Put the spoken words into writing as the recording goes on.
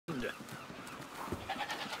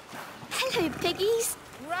Hello, piggies.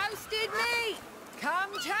 Roasted meat!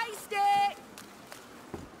 Come taste it!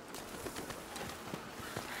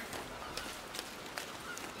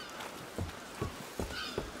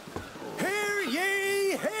 Hear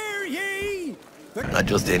ye! Hear ye! Not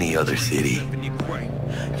just any other city.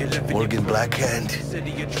 Morgan Blackhand,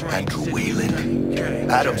 Andrew Wayland,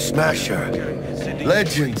 Adam Smasher.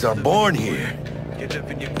 Legends are born here.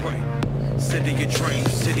 City of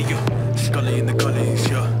dreams, city of Scully in the gullies,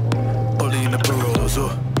 yeah. Bully in the burrows,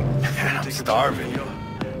 I'm starving.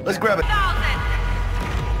 Let's grab it. Oh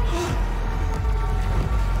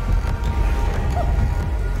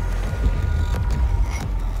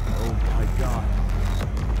my God.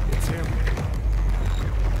 It's him.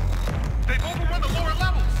 They've overrun the lower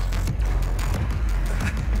levels!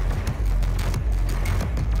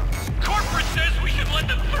 Corporate says we should let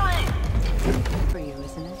them through! For you,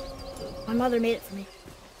 isn't it? My mother made it for me.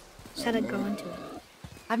 Said I'd grow into it.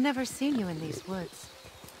 I've never seen you in these woods.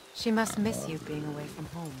 She must miss you being away from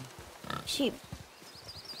home. She's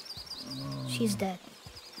dead.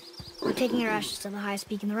 We're taking her ashes to the highest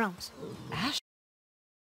peak in the realms. Ash?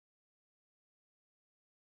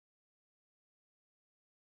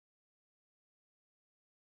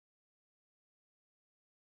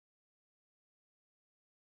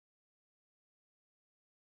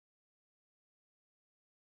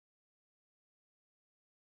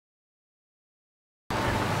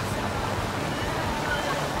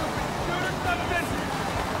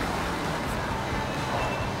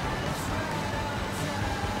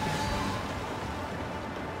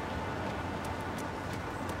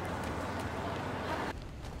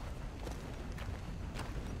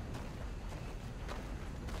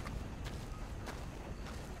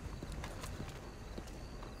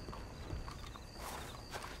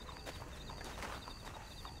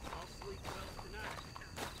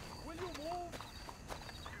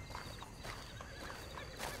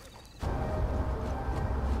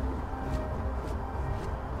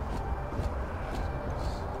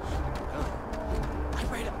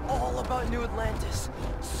 About New Atlantis.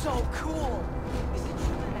 So cool! Is it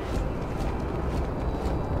true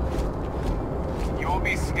that... You will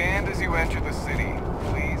be scanned as you enter the city.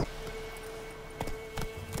 Please.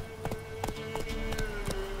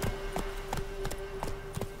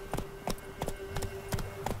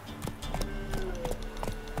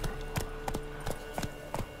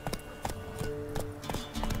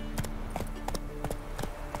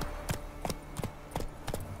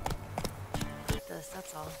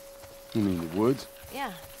 That's all. You mean the woods?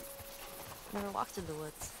 Yeah. Never walked in the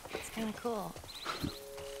woods. It's kind of cool.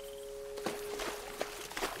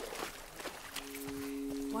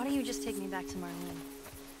 Why don't you just take me back to Marlene?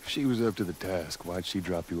 If she was up to the task, why'd she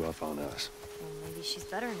drop you off on us? Well, maybe she's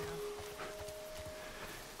better now.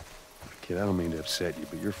 Kid, I don't mean to upset you,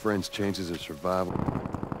 but your friend's chances of survival...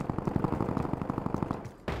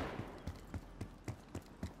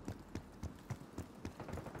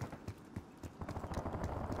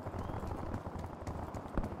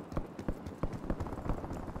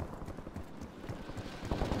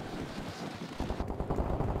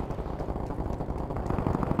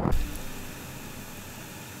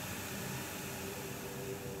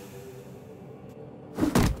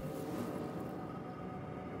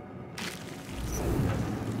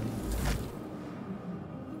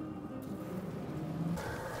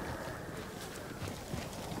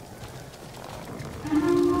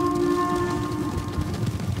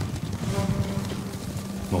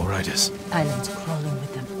 More riders. Islands crawling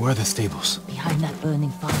with them. Where are the stables? Behind that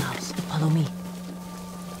burning farmhouse. Follow me.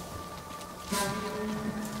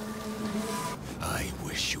 I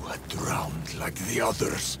wish you had drowned like the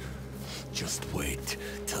others. Just wait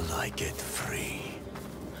till I get free.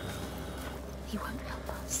 He won't